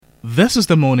This is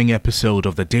the morning episode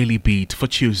of the Daily Beat for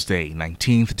Tuesday,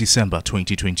 19th December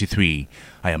 2023.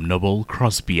 I am Noble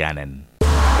Crosby Annan.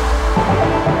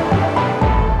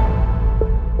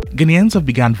 Ghanaians have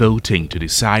begun voting to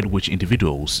decide which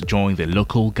individuals join the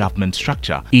local government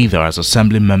structure, either as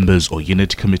assembly members or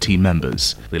unit committee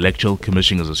members. The Electoral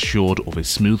Commission is assured of a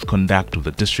smooth conduct of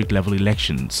the district-level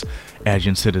elections,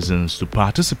 urging citizens to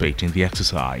participate in the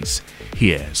exercise.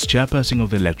 Here's Chairperson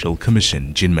of the Electoral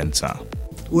Commission, GMT.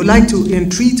 We would like to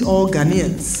entreat all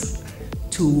Ghanaians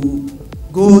to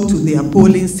go to their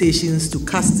polling stations to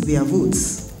cast their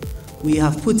votes. We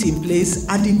have put in place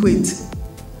adequate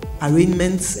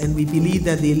arrangements, and we believe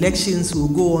that the elections will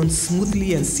go on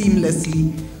smoothly and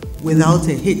seamlessly without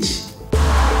a hitch.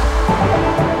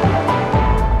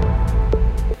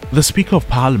 The Speaker of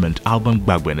Parliament, Alban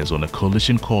Gbagben, is on a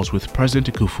coalition course with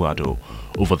President Akufo-Addo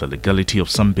over the legality of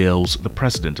some bills the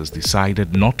President has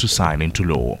decided not to sign into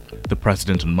law. The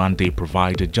President on Monday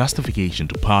provided justification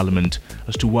to Parliament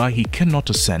as to why he cannot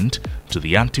assent to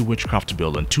the anti-witchcraft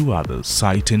bill and two others,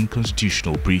 citing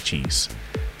constitutional breaches.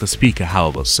 The Speaker,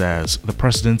 however, says the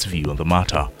President's view on the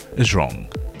matter is wrong.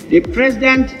 The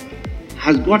President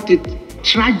has got it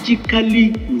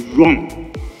tragically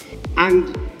wrong,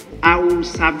 and I will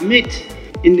submit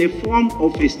in the form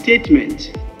of a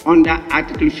statement under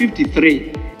Article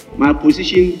 53 my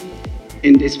position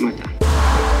in this matter.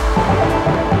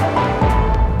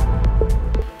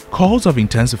 Calls have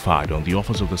intensified on the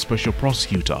Office of the Special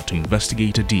Prosecutor to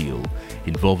investigate a deal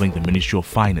involving the Ministry of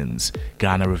Finance,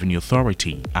 Ghana Revenue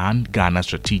Authority and Ghana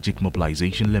Strategic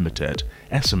Mobilization Limited,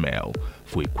 SML,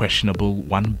 for a questionable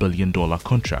 $1 billion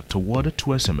contract awarded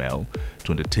to SML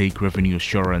to undertake revenue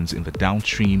assurance in the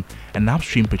downstream and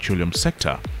upstream petroleum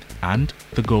sector and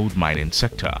the gold mining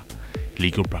sector.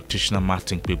 Legal practitioner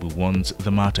Martin Kpebu wants the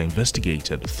matter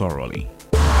investigated thoroughly.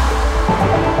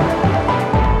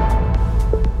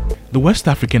 The West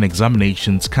African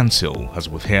Examinations Council has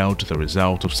withheld the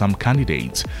result of some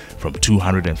candidates from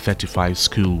 235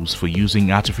 schools for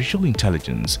using artificial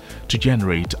intelligence to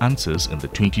generate answers in the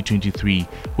 2023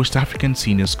 West African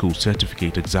Senior School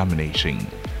Certificate Examination.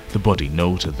 The body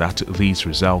noted that these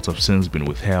results have since been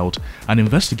withheld and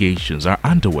investigations are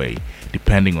underway.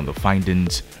 Depending on the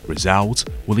findings, results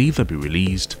will either be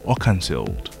released or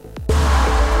cancelled.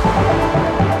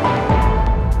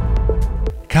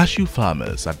 Cashew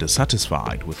farmers are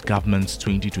dissatisfied with government's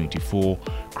 2024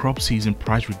 crop season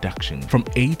price reduction from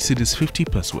 8 cedis 50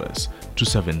 pesos to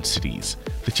 7 cedis.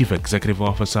 The Chief Executive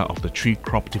Officer of the Tree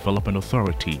Crop Development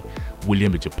Authority,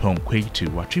 William Ejapong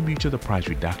Kwetu, attributed the price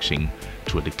reduction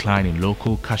to a decline in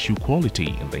local cashew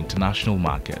quality in the international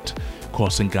market,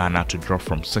 causing Ghana to drop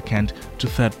from second to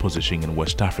third position in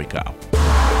West Africa.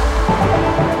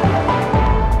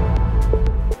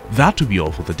 That will be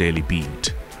all for the Daily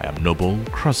Beat. I am Noble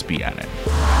Crosby Annan.